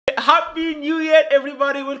Happy New Year,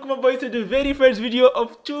 everybody. Welcome my boys to the very first video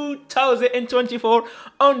of 2024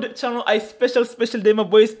 on the channel. A special day, my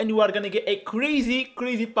boys, and you are gonna get a crazy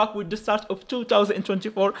pack with the start of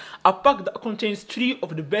 2024. A pack that contains 3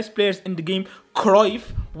 of the best players in the game.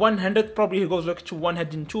 Cruyff 100, probably he goes like to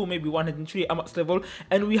 102, maybe 103 max level,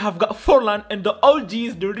 and we have got Forlan and the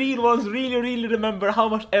OGs, the real ones, really remember how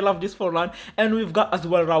much I love this Forlan, and we've got as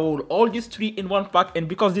well Raul. All these 3 in one pack, and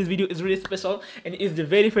because this video is really special and it is the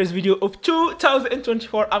very first video of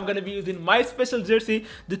 2024, I'm gonna be using my special jersey,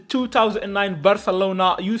 the 2009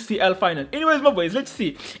 Barcelona UCL final. Anyways, my boys, let's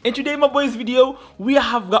see. In today, my boys video, we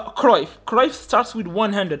have got Cruyff. Cruyff starts with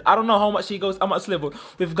 100. I don't know how much he goes, how much level.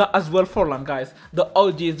 We've got as well Forlan, guys. The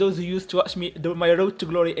OGs, those who used to watch me, my road to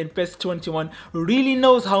glory in PES 21, really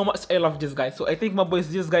knows how much I love this guy. So I think, my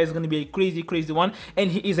boys, this guy is gonna be a crazy one,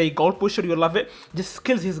 and he is a goal pusher. You love it. The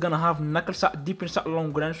skills he's gonna have: knuckle shot, deep in shot,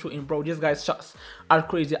 long ground shooting, bro. This guy's shots are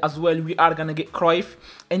crazy as well. We are gonna get Cruyff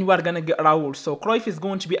and we are gonna get Raul. So Cruyff is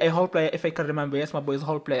going to be a whole player, if I can remember. Yes, my boys,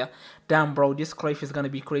 whole player. Damn, bro, this Cruyff is gonna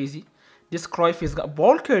be crazy. This Cruyff is got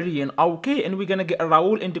ball carrying, okay, and we're gonna get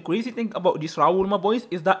Raul. And the crazy thing about this Raul, my boys,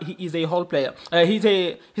 is that he is a whole player. He's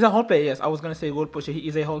a whole player. Yes, I was gonna say goal pusher. He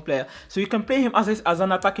is a whole player. So you can play him as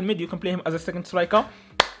an attacking mid. You can play him as a second striker.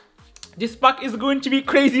 This pack is going to be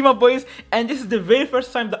crazy, my boys, and this is the very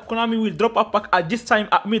first time that Konami will drop a pack at this time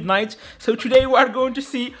at midnight. So today we are going to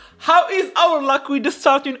see how is our luck with the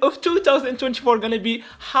starting of 2024 gonna be.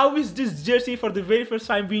 How is this jersey for the very first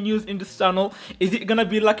time being used in this channel? Is it gonna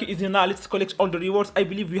be lucky? Is it not? Let's collect all the rewards. I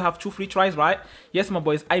believe we have 2 free tries, right? Yes, my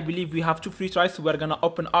boys, I believe we have 2 free tries. So we're gonna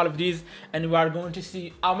open all of these and we are going to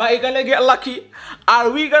see, am I gonna get lucky? Are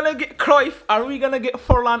we gonna get Cruyff? Are we gonna get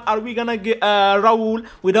Forlan? Are we gonna get Raul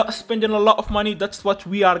without spending a lot of money? That's what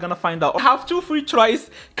we are gonna find out. I have 2 free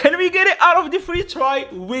tries. Can we get it out of the free try?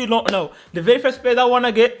 We don't know. The very first player that I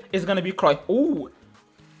wanna get is gonna be Cruyff. Ooh,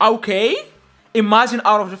 okay. Imagine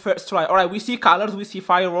out of the first try. All right, we see colors, we see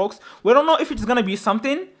fireworks. We don't know if it's gonna be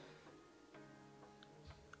something.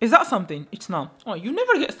 Is that something? It's not. Oh, you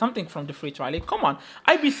never get something from the free try. Like, come on.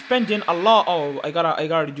 I be spending a lot. Oh, I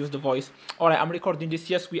gotta reduce the voice. Alright, I'm recording this.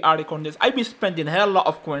 Yes, we are recording this. I be spending a hell lot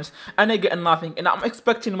of coins and I get nothing. And I'm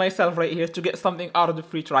expecting myself right here to get something out of the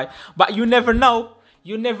free try. But you never know.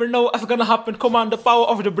 You never know what's gonna happen. Come on, the power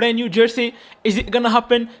of the brand new jersey. Is it gonna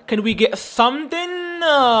happen? Can we get something?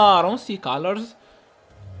 I don't see colors.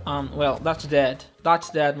 Well, that's dead. That's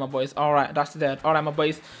dead, my boys. Alright, that's dead. Alright, my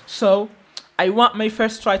boys. So I want my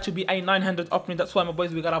first try to be a 900 opening. That's why, my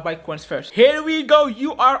boys, we gotta buy coins first. Here we go.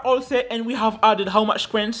 You are all set, and we have added how much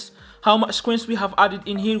coins? How much coins we have added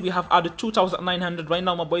in here? We have added 2,900 right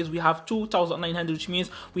now, my boys. We have 2,900, which means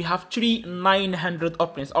we have 3 900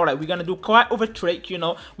 openings. All right, we're gonna do quite over trick. You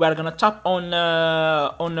know, we're gonna tap on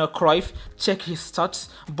Cruyff, check his stats,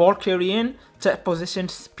 ball carrying, tech position,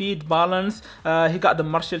 speed, balance. He got the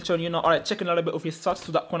martial turn, you know. All right, checking a little bit of his stats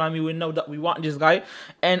so that Konami will know that we want this guy.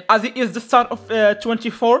 And as it is the start of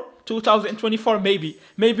 2024,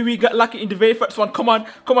 maybe we got lucky in the very first one. Come on,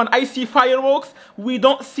 I see fireworks. We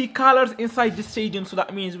don't see colors inside the stadium, so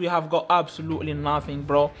that means we have got absolutely nothing,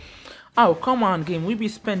 bro. Oh, come on, game. We be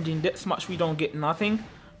spending this much, we don't get nothing.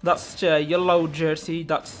 That's yellow jersey.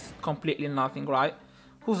 That's completely nothing, right?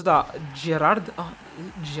 Who's that? Gerard?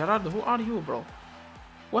 Gerard, who are you, bro?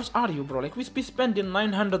 What are you, bro? Like, we be spending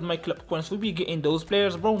 900 my club coins. We be getting those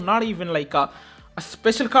players, bro. Not even like a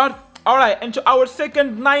special card. Alright, into our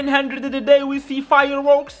second 900 of the day, we see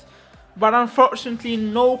fireworks. But unfortunately,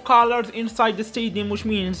 no colors inside the stadium, which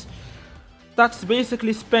means that's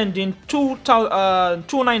basically spending 2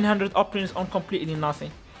 900 openings on completely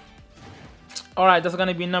nothing. Alright, that's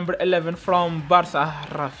gonna be number 11 from Barca.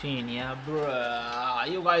 Rafinha, bruh.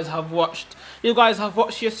 You guys have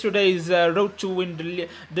watched yesterday's road to win the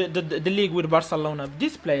league with Barcelona.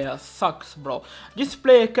 This player sucks, bro. This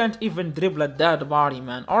player can't even dribble a dead body,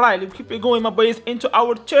 man. Alright, let's keep it going, my boys. Into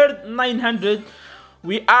our third 900.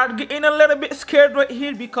 We are getting a little bit scared right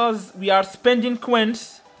here because we are spending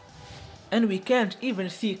coins. And we can't even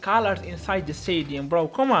see colors inside the stadium, bro.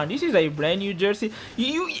 Come on, this is a brand new jersey.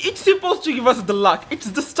 It's supposed to give us the luck. It's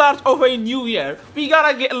the start of a new year. We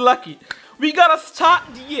gotta get lucky. We gotta start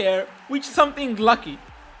the year with something lucky.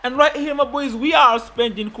 And right here, my boys, we are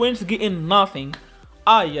spending coins getting nothing.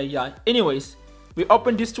 Ay. Anyways, we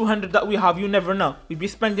open this 200 that we have. You never know. We be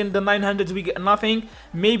spending the 900s, we get nothing.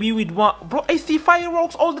 Maybe we'd want... Bro, I see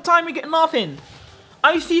fireworks all the time, we get nothing.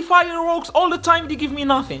 I see fireworks all the time, they give me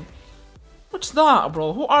nothing. What's that,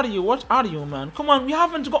 bro? Who are you? What are you, man? Come on, we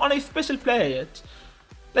haven't gotten a special player yet.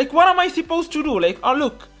 Like, what am I supposed to do? Like, oh,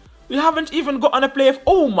 look. We haven't even gotten a player.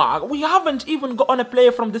 Oh, my. We haven't even gotten a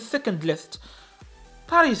player from the second list.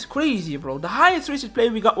 That is crazy, bro. The highest rated play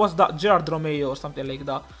we got was that Gerard Romeo or something like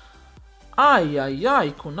that. Ay, ay, ay,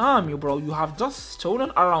 Konami, bro. You have just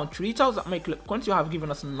stolen around 3,000 my club coins. You have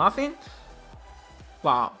given us nothing.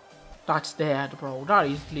 Wow. That's dead, bro. That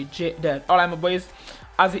is legit dead. Alright, my boys.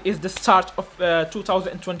 As it is the start of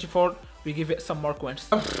 2024, we give it some more coins.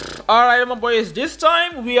 Alright, my boys. This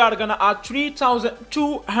time, we are gonna add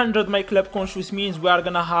 3,200 my club coins, which means we are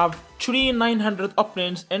gonna have 3,900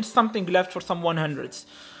 openings and something left for some 100s.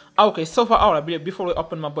 Okay, so far, alright, before we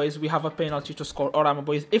open, my boys, we have a penalty to score. Alright, my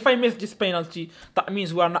boys, if I miss this penalty, that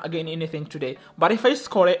means we are not getting anything today. But if I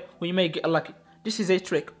score it, we may get lucky. This is a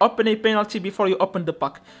trick. Open a penalty before you open the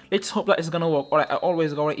pack. Let's hope that it's gonna work. Alright, I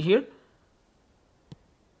always go right here.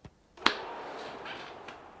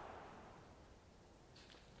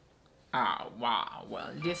 Ah, wow. Well,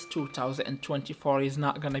 this 2024 is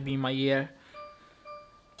not gonna be my year.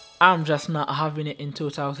 I'm just not having it in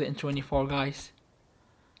 2024, guys.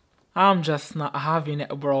 I'm just not having it,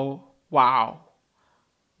 bro. Wow.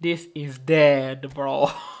 This is dead,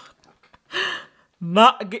 bro.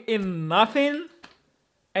 Not getting nothing.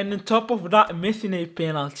 And on top of that, missing a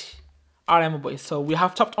penalty. Alright, my boys. So we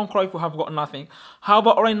have tapped on Cruyff, we have got nothing. How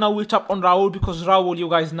about right now we tap on Raul, because Raul, you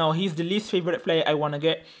guys know, he's the least favorite player I wanna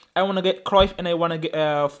get. I wanna get Cruyff and I wanna get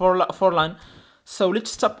Forlan. So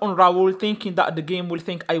let's tap on Raul, thinking that the game will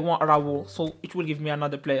think I want Raul. So it will give me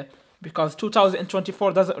another player. Because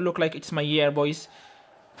 2024 doesn't look like it's my year, boys.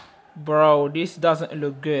 Bro, this doesn't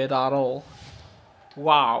look good at all.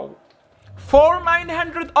 Wow.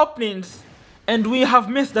 4,900 openings. And we have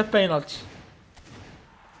missed the penalty.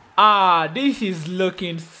 Ah, this is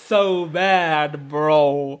looking so bad,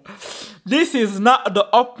 bro. This is not the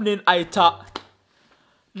opening I thought.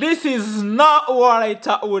 This is not what I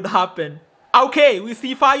thought would happen. Okay, we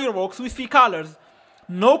see fireworks, we see colors.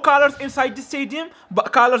 No colors inside the stadium,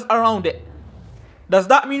 but colors around it. Does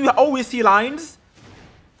that mean we always see lines?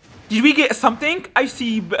 Did we get something? I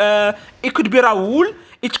see, it could be Raul.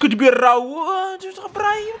 It could be Raul.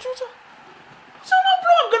 So no,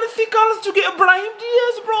 bro, I'm gonna see colors to get Brahim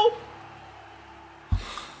Diaz, bro.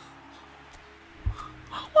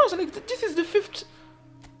 How much? Like, this is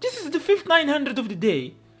the fifth 900 of the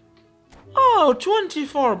day. Oh,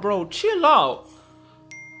 24, bro. Chill out.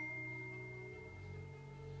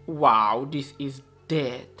 Wow, this is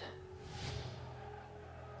dead.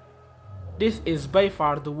 This is by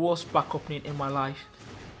far the worst pack opening in my life.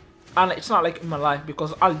 And it's not like in my life,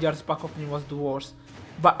 because Alger's pack opening was the worst.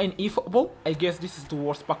 But in eFootball, I guess this is the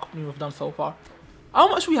worst pack opening we've done so far. How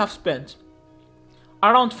much we have spent?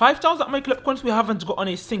 Around 5,000 my club coins. We haven't got on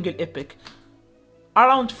a single epic.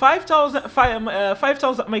 Around 5,000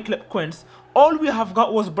 my club coins. All we have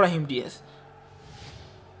got was Brahim Diaz.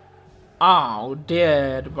 Oh,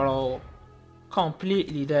 dead, bro.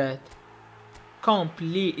 Completely dead.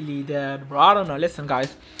 Completely dead, bro. I don't know. Listen,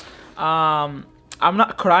 guys. I'm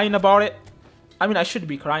not crying about it. I mean, I should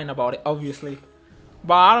be crying about it, obviously.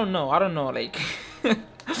 But I don't know, like,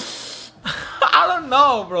 I don't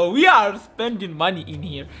know, bro. We are spending money in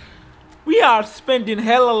here. We are spending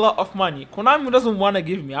hell a lot of money. Konami doesn't want to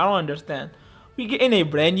give me, I don't understand. We get in a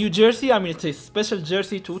brand new jersey. I mean, it's a special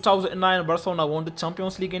jersey, 2009, Barcelona won the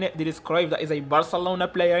Champions League in it. There is Cruyff, that is a Barcelona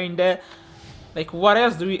player in there. Like, what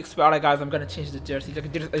else do we expect? Alright, guys, I'm gonna change the jersey.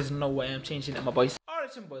 Like, there is no way I'm changing it, my boys.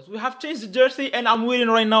 Alright, boys, we have changed the jersey, and I'm wearing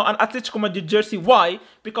right now an Atletico Madrid jersey. Why?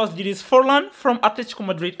 Because there is Forlan from Atletico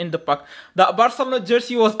Madrid in the pack. That Barcelona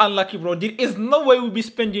jersey was unlucky, bro. There is no way we'll be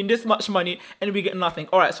spending this much money and we get nothing.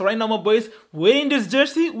 Alright, so right now, my boys, wearing this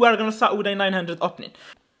jersey, we are gonna start with a 900 opening.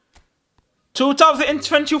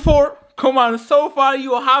 2024, come on, so far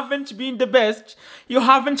you haven't been the best. You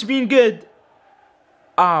haven't been good.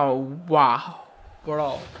 Oh, wow.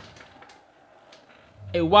 Bro,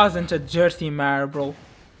 it wasn't a jersey mare, bro.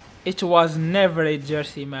 It was never a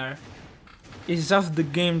jersey mare. It's just the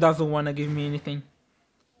game doesn't want to give me anything.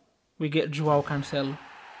 We get Joao Cancelo.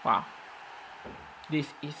 Wow. This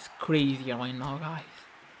is crazy right now, guys.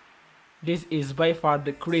 This is by far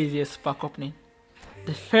the craziest pack opening.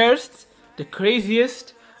 The first, the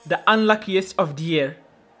craziest, the unluckiest of the year.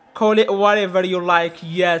 Call it whatever you like,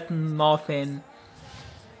 yet nothing.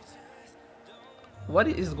 What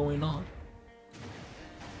is going on?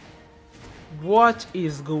 What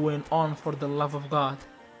is going on, for the love of God?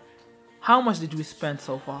 How much did we spend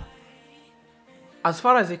so far? As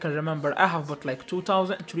far as I can remember, I have bought like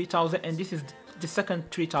 2,000, 3,000, and this is the second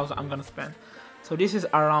 3,000 I'm gonna spend. So this is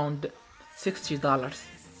around $60.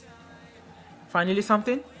 Finally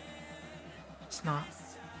something? It's not.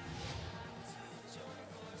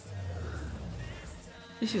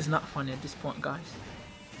 This is not funny at this point, guys.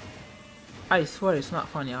 I swear it's not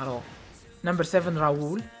funny at all. Number 7,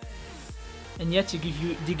 Raul. And yet they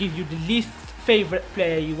give you the least favorite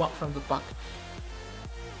player you want from the pack.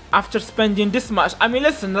 After spending this much, I mean,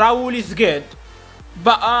 listen, Raul is good,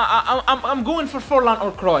 but I'm going for Forlan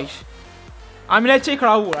or Cruyff. I mean, I take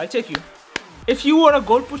Raul, I take you. If you were a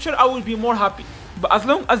goal pusher, I would be more happy. But as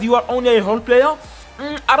long as you are only a whole player,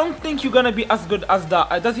 I don't think you're gonna be as good as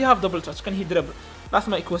that. Does he have double touch? Can he dribble? That's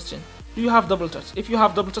my question. Do you have double touch? If you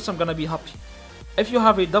have double touch, I'm gonna be happy. If you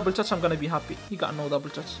have a double touch, I'm gonna be happy. He got no double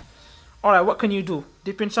touch. Alright, what can you do?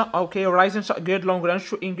 Deep in shot, okay. Rising shot, good. Long range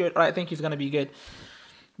shooting, good. Alright, I think he's gonna be good.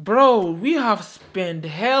 Bro, we have spent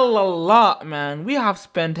hell a lot, man. We have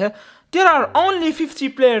spent hell. There are only 50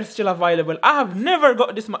 players still available. I have never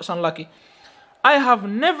got this much unlucky. I have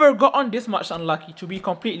never gotten this much unlucky, to be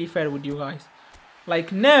completely fair with you guys.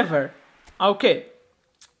 Like, never. Okay.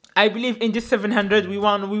 I believe in this 700, we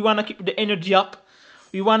wanna keep the energy up.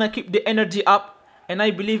 We wanna keep the energy up. And I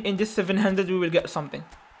believe in this 700, we will get something.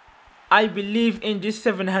 I believe in this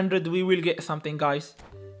 700, we will get something, guys.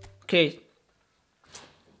 Okay.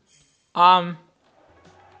 Oh,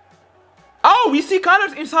 we see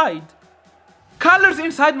colors inside. Colors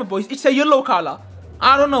inside, my boys. It's a yellow color.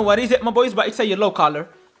 I don't know what is it, my boys, but it's a yellow color.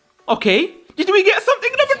 Okay. Did we get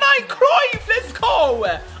something? Number 9, Cruyff. Let's go.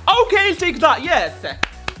 Okay, I'll take that. Yes.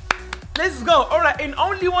 Let's go. Alright, in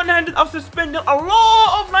only 100 after spending a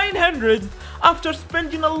lot of 900s. After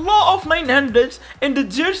spending a lot of 900s in the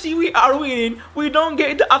jersey we are winning, we don't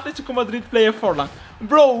get the Atletico Madrid player Forlan.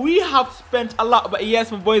 Bro, we have spent a lot, but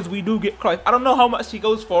yes, my boys, we do get Cruyff. I don't know how much he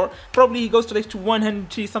goes for. Probably he goes to like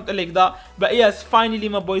 103, something like that. But yes, finally,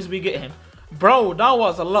 my boys, we get him. Bro, that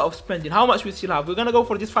was a lot of spending. How much we still have? We're gonna go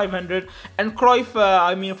for this 500. And Cruyff,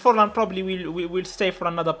 I mean, Forlan probably will stay for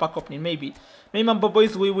another pack opening, maybe. Maybe, my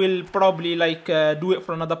boys, we will probably like do it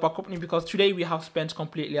for another pack opening, because today we have spent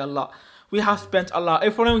completely a lot. We have spent a lot.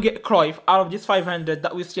 If we don't get Cruyff out of this 500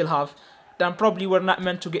 that we still have, then probably we're not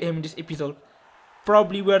meant to get him in this episode.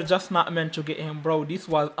 Probably we're just not meant to get him, bro. This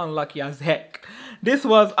was unlucky as heck. This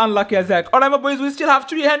was unlucky as heck. Alright, my boys, we still have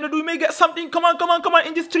 300. We may get something. Come on, come on, come on.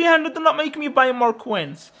 In this 300, do not make me buy more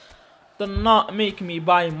coins. Do not make me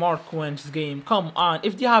buy more coins, game. Come on.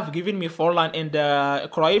 If they have given me Forlan and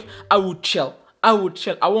Cruyff, I would chill. I would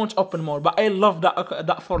chill. I won't open more. But I love that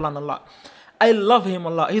Forlan a lot. I love him a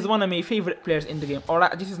lot. He's one of my favorite players in the game.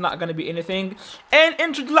 Alright, this is not going to be anything. And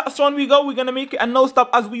into the last one we go. We're going to make it a no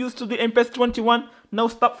stop as we used to do in PES 21. No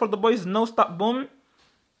stop for the boys. No stop. Boom.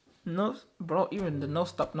 No, bro, even the no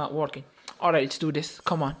stop not working. Alright, let's do this.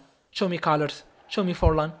 Come on. Show me colors. Show me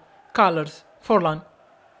Forlan. Colors. Forlan.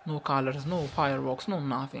 No colors. No fireworks. No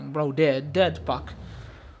nothing. Bro, dead pack.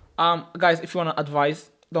 Guys, if you want to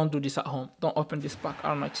advise, don't do this at home. Don't open this pack.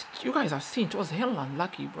 Alright, you guys have seen it was hella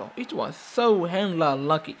lucky, bro. It was so hella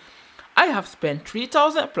lucky. I have spent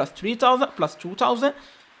 3,000 plus 3,000 plus 2,000.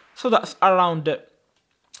 So that's around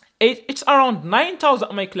it's around 9,000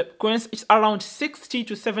 on my clip coins. It's around $60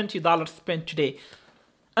 to $70 spent today.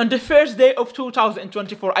 On the first day of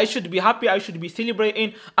 2024, I should be happy. I should be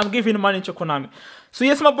celebrating. I'm giving money to Konami. So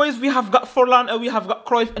yes, my boys, we have got Forlan, we have got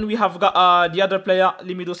Cruyff, and we have got the other player.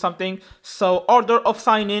 Let me do something. So order of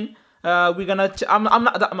signing. We're gonna. I'm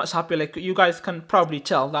not that much happy. Like you guys can probably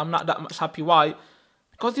tell that I'm not that much happy. Why?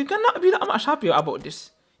 Because you cannot be that much happy about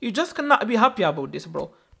this. You just cannot be happy about this,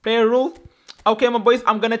 bro. Player rule. Okay, my boys,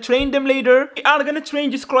 I'm gonna train them later. We are gonna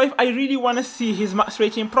train this Cruyff. I really wanna see his max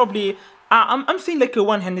rating. Probably. I'm saying like a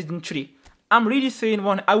 103. I'm really saying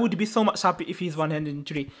one. I would be so much happy if he's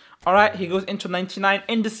 103. Alright, he goes into 99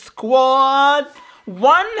 in the squad.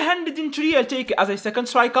 103, I'll take it as a second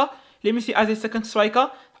striker. Let me see, as a second striker.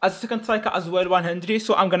 As a second striker as well, 100.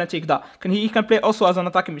 So I'm gonna take that. He can play also as an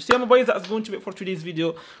attacking mid. So yeah, my boys, that's going to be it for today's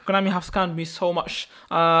video. Konami have scammed me so much.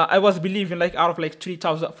 I was believing like out of like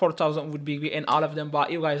 3,000, 4,000 would be in all of them,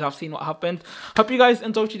 but you guys have seen what happened. Hope you guys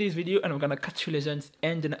enjoyed today's video, and we're gonna catch you legends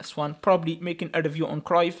in the next one. Probably making a review on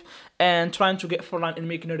Cruyff and trying to get Forlan and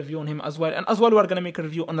making a review on him as well. And as well, we're gonna make a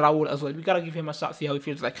review on Raul as well. We gotta give him a shot, see how he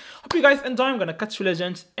feels like. Hope you guys enjoy. I'm gonna catch you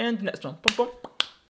legends in the next one. Boom, boom.